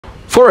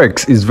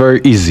Forex is very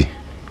easy.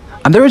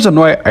 And the reason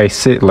why I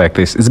say it like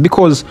this is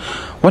because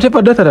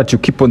whatever data that you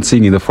keep on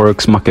seeing in the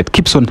Forex market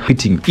keeps on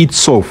hitting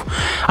itself.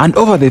 And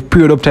over the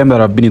period of time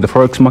that I've been in the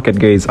Forex market,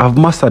 guys, I've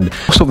mastered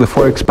most of the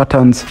Forex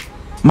patterns,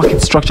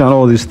 market structure, and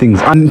all these things.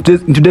 And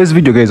in today's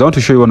video, guys, I want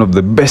to show you one of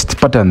the best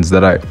patterns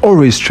that I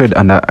always trade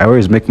and I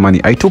always make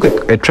money. I took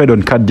a trade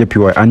on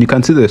CAD-JPY, and you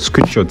can see the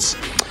screenshots.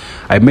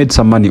 I made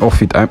some money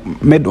off it. I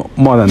made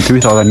more than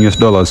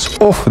 $3,000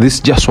 off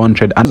this just one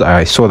trade, and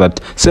I saw that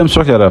same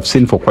structure that I've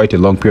seen for quite a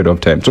long period of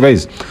time. So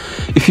guys,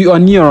 if you are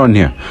new around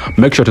here,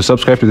 make sure to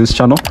subscribe to this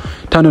channel,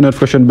 turn on the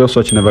notification bell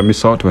so that you never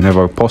miss out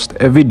whenever I post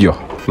a video.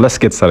 Let's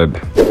get started.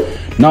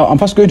 Now I'm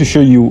first going to show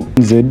you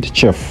NZ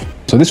Chef.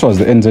 So this was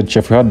the NZ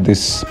Chef. We had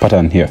this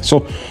pattern here.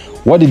 So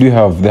what did we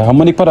have? The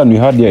harmonic pattern we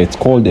had here, it's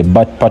called a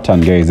bat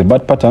pattern, guys. The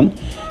bat pattern,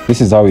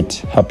 this is how it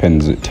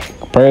happens.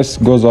 Price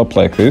goes up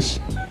like this,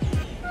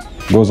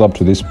 goes up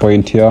to this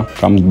point here,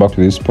 comes back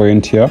to this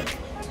point here,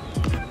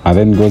 and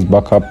then goes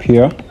back up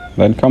here,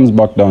 then comes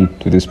back down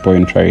to this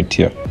point right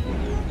here.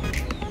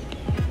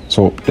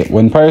 So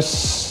when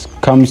price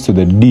comes to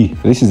the D,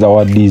 this is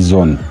our D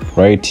zone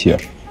right here.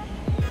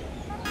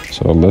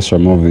 So let's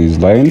remove these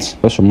lines.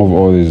 Let's remove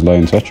all these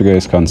lines so that you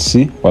guys can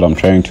see what I'm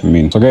trying to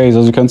mean. So guys,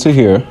 as you can see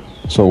here,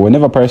 so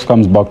whenever price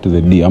comes back to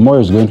the D, I'm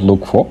always going to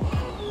look for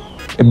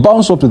a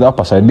bounce up to the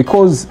upper side,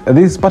 because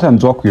these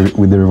patterns work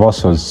with the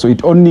reversals. So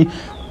it only,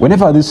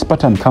 whenever this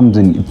pattern comes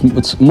in,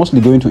 it's mostly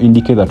going to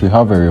indicate that we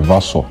have a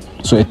reversal.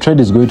 So a trade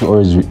is going to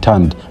always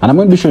return. And I'm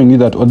going to be showing you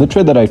that on the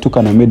trade that I took,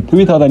 and I made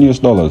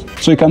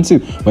 $3,000. So you can see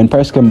when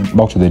price came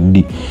back to the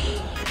D,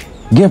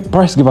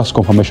 price gave us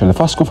confirmation. The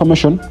first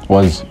confirmation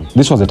was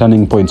this was a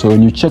turning point. So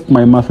when you check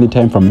my monthly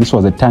time frame, this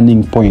was a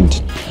turning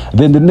point.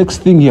 Then the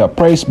next thing here,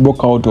 price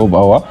broke out of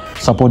our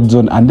support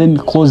zone and then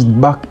closed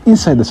back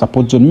inside the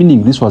support zone,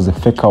 meaning this was a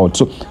fake out.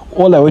 So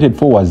all I waited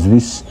for was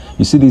this.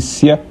 You see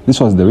this here, this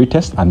was the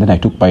retest, and then I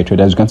took my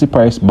trade. As you can see,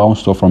 price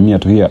bounced off from here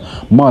to here,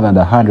 more than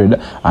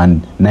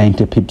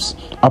 190 pips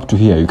up to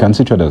here. You can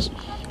see, traders,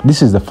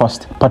 this is the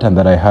first pattern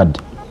that I had.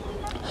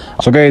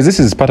 So guys, this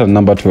is pattern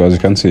number 2. As you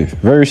can see,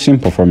 very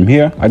simple. From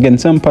here again,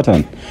 same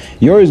pattern.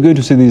 You're always going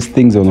to see these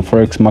things on the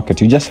Forex market.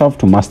 You just have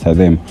to master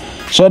them,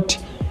 so that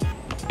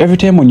every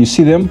time when you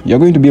see them, you're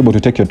going to be able to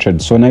take your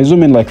trade. So when I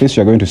zoom in like this,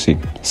 you're going to see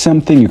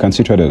same thing. You can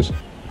see, traders,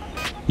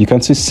 you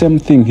can see same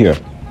thing here.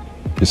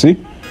 You see,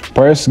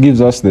 price gives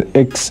us the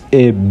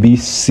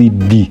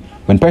XABCD.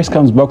 When price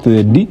comes back to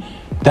the D,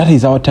 that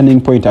is our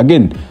turning point.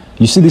 Again,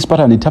 you see this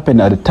pattern, it happened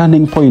at the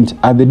turning point,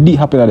 at the D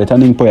happened at the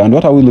turning point. And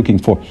what are we looking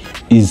for?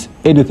 Is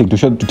anything to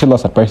tell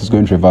us that price is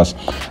going to reverse.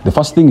 The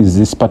first thing is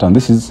this pattern.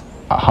 This is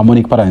a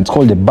harmonic pattern. It's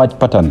called the bat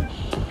pattern.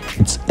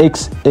 It's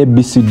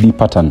XABCD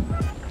pattern.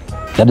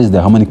 That is the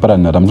harmonic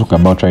pattern that I'm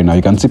talking about right now.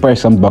 You can see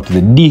price comes back to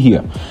the D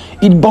here.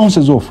 It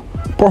bounces off.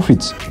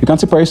 Profits. You can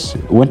see price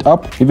went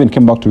up, even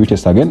came back to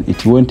retest again.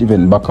 It went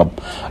even back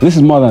up. This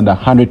is more than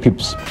 100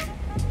 pips.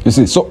 You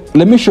see. So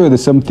let me show you the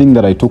same thing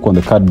that I took on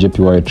the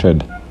CAD-JPY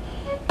trade.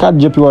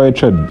 CAD-JPY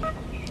trade,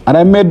 and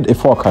I made a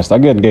forecast.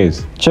 Again,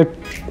 guys, check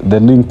the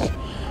link.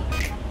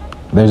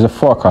 There's a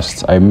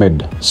forecast I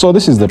made. So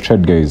this is the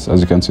trade, guys,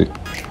 as you can see.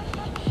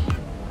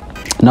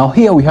 Now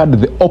here we had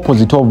the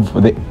opposite of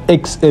the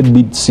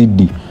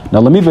XABCD.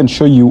 Now let me even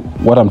show you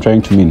what I'm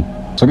trying to mean.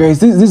 So guys,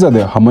 these are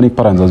the harmonic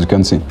patterns. As you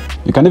can see,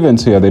 you can even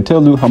see here, they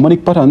tell you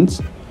harmonic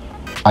patterns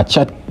are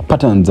chart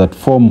patterns that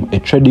form a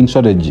trading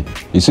strategy.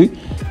 You see,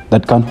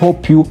 that can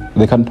help you,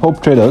 they can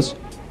help traders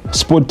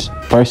spot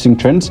pricing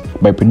trends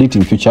by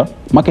predicting future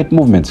market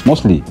movements,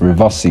 mostly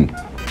reversing.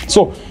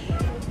 So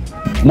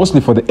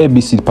mostly for the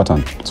ABC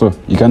pattern. So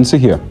you can see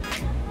here,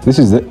 this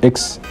is the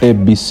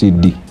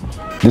XABCD.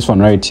 This one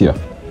right here,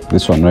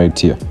 this one right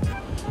here.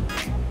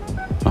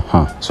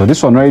 So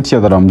this one right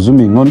here that I'm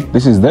zooming on,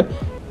 this is the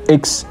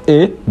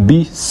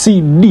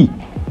XABCD.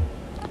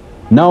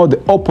 Now the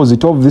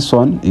opposite of this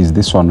one is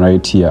this one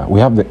right here. We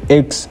have the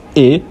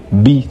XABCD.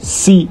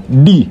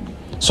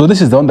 So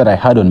this is the one that I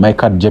had on my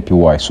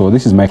CAD-JPY. So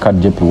this is my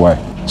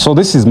CAD-JPY. So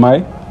this is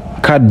my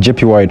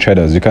CAD-JPY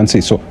traders. You can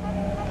see. So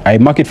I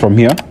mark it from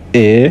here.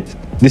 A.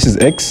 This is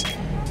X.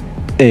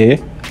 A.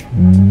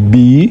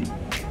 B.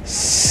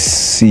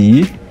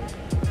 C.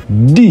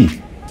 D.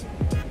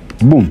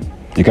 Boom.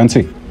 You can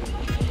see.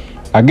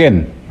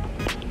 Again,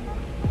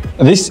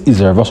 this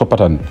is a reversal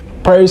pattern.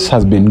 Price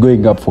has been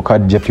going up for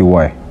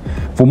CAD-JPY.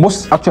 For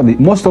most of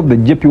the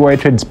JPY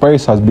trades,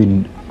 price has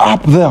been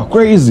up there,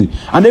 crazy,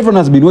 and everyone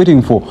has been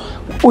waiting for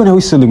when are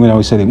we selling, when are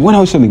we selling, when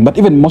are we selling. But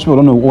even most people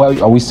don't know why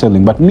are we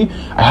selling. But me,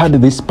 I had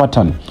this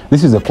pattern.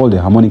 This is called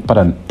the harmonic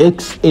pattern,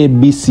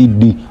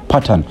 XABCD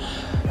pattern.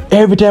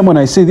 Every time when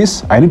I see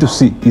this, I need to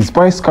see, is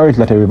price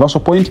currently at a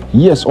reversal point?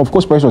 Yes, of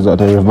course, price was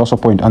at a reversal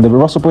point, and the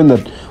reversal point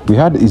that we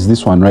had is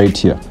this one right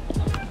here.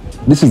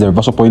 This is the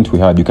reversal point we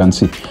had. You can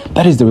see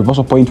that is the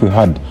reversal point we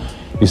had.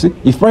 You see,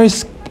 if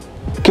price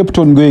kept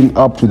on going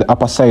up to the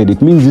upper side,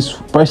 it means this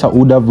price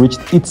would have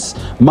reached its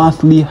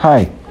monthly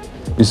high.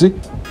 You see,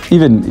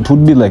 even it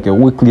would be like a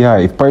weekly high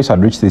if price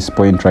had reached this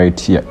point right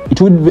here.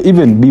 It would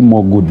even be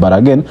more good, but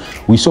again,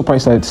 we saw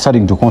price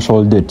starting to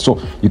consolidate.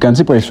 So you can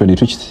see price when it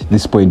reached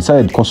this point,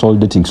 started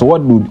consolidating. So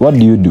what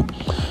do?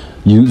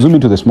 You zoom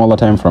into the smaller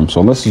time frame.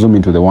 So let's zoom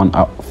into the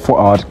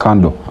 4-hour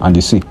candle, and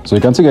you see. So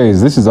you can see, guys,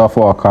 this is our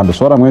 4-hour candle.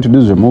 So what I'm going to do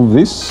is remove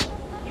this.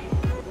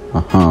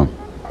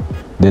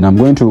 Then I'm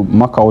going to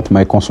mark out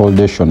my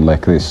consolidation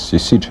like this. You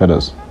see,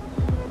 traders,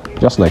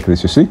 just like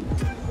this. You see.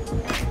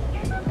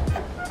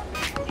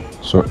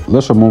 So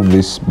let's remove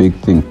this big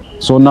thing.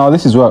 So now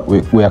this is where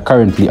we are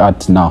currently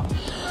at now.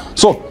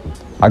 So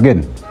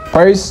again,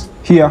 price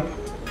here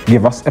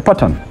gave us a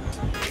pattern.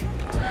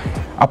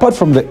 Apart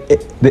from the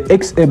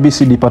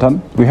XABCD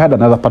pattern, we had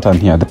another pattern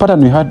here. The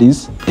pattern we had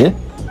is a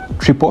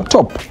triple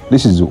top.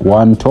 This is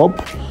 1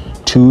 top,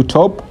 2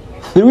 top,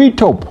 3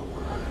 top,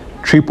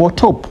 triple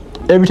top.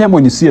 Every time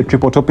when you see a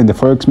triple top in the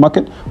Forex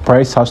market,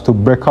 price has to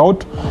break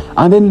out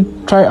and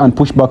then try and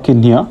push back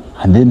in here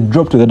and then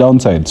drop to the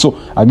downside. So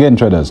again,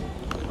 traders,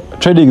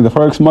 trading in the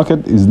Forex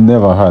market is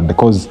never hard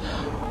because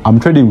I'm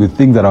trading with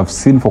things that I've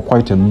seen for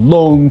quite a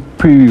long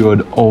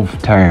period of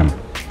time.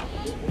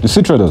 You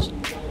see, traders?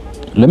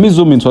 Let me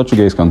zoom in so that you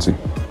guys can see.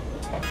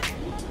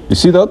 You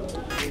see that?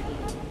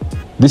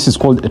 This is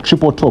called a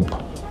triple top.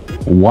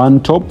 1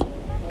 top,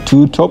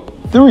 2 top,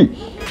 3.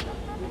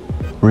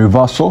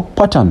 Reversal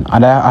pattern.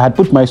 And I had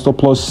put my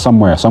stop loss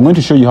somewhere. So I'm going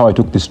to show you how I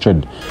took this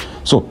trade.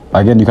 So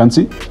again, you can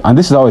see. And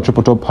this is how a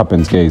triple top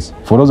happens, guys.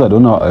 For those that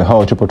don't know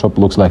how a triple top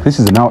looks like, this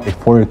is now a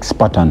Forex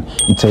pattern.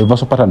 It's a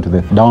reversal pattern to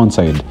the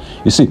downside.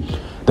 You see,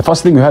 the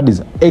first thing we had is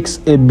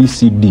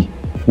XABCD.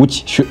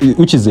 Which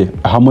is a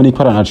harmonic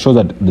pattern that shows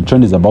that the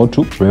trend is about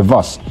to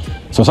reverse.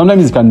 So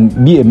sometimes it can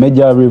be a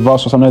major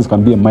reversal, sometimes it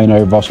can be a minor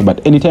reversal,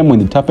 but anytime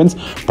when it happens,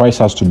 price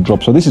has to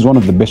drop. So this is one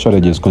of the best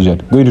strategies because you're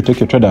going to take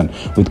your trade on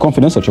with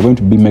confidence that you're going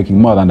to be making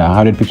more than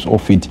 100 pips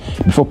off it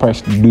before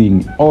price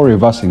doing or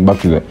reversing back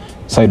to the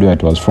side where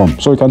it was from.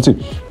 So you can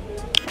see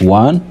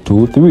 1,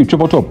 2, 3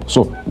 triple top.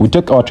 So we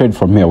take our trade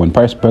from here when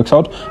price breaks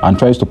out and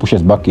tries to push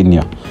us back in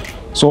here.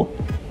 So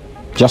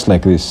just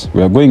like this,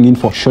 we are going in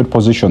for short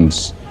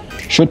positions.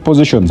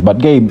 But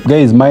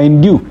guys,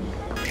 mind you,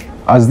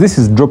 as this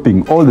is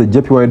dropping, all the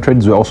JPY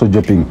trades were also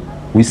dropping.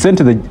 We sent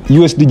the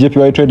USD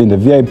JPY trade in the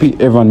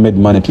VIP, everyone made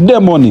money today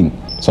morning.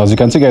 So as you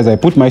can see, guys, I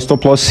put my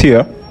stop loss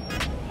here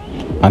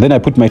and then I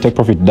put my take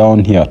profit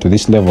down here to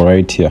this level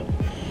right here,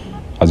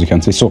 as you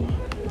can see. So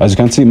as you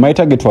can see, my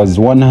target was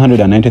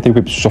 193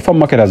 pips. So farm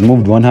market has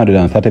moved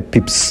 130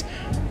 pips.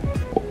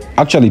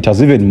 Actually, it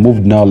has even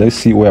moved now. Let's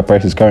see where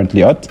price is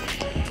currently at.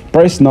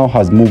 Price now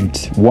has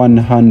moved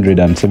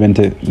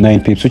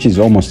 179 pips, which is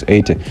almost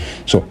 80.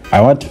 So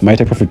I want my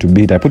take profit to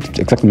beat. I put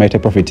exactly my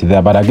take profit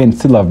there, but again,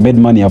 still I've made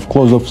money. I've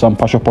closed off some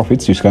partial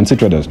profits. You can see,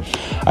 traders,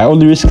 I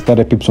only risked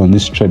 30 pips on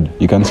this trade.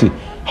 You can see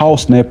how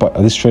sniper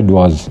this trade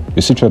was.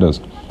 You see, traders,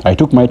 I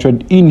took my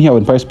trade in here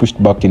when price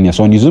pushed back in here.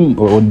 So when you zoom,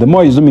 or the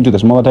more you zoom into the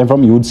smaller time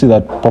frame, you would see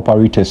that proper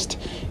retest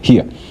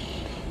here.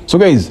 So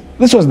guys,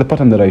 this was the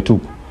pattern that I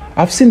took.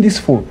 I've seen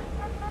this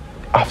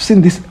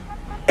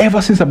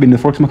ever since I've been in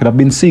the Forex market. I've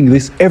been seeing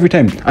this every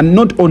time, and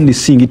not only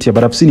seeing it here,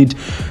 but I've seen it,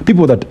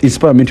 people that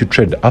inspire me to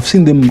trade, I've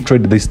seen them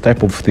trade this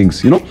type of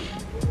things. You know,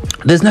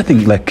 there's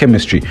nothing like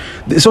chemistry.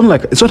 It's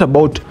not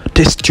about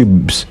test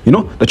tubes, you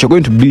know, that you're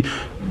going to be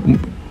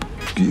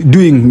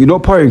doing, you know,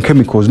 pouring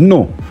chemicals.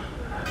 No,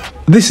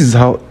 this is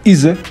how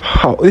easy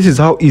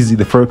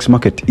the Forex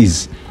market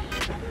is.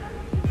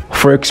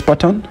 Forex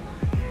pattern,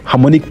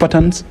 harmonic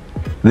patterns,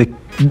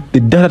 the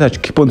data that you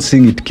keep on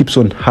seeing, it keeps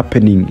on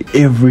happening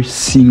every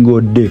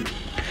single day,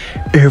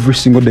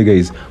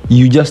 guys.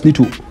 You just need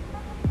to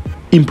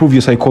improve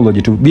your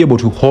psychology to be able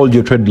to hold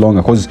your trade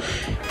longer, because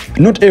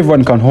not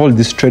everyone can hold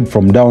this trade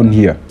from down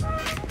here,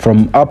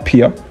 from up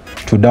here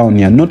to down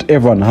here. Not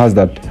everyone has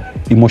that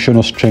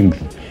emotional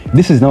strength.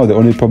 This is now the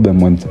only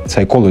problem with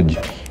psychology.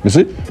 You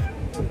see,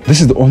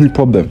 this is the only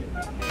problem,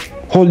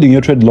 holding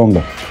your trade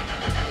longer.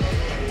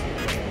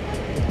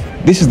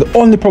 This is the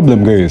only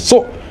problem, guys.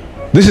 So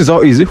this is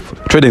how easy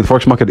trading the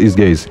Forex market is,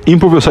 guys.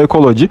 Improve your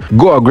psychology,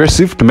 go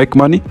aggressive to make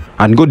money,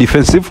 and go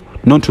defensive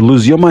not to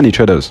lose your money,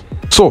 traders.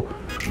 So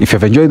if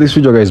you've enjoyed this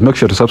video, guys, make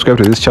sure to subscribe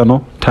to this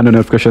channel, turn the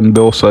notification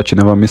bell so that you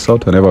never miss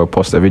out whenever I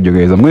post a video,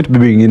 guys. I'm going to be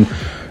bringing in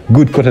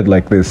good content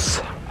like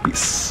this.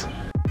 Peace.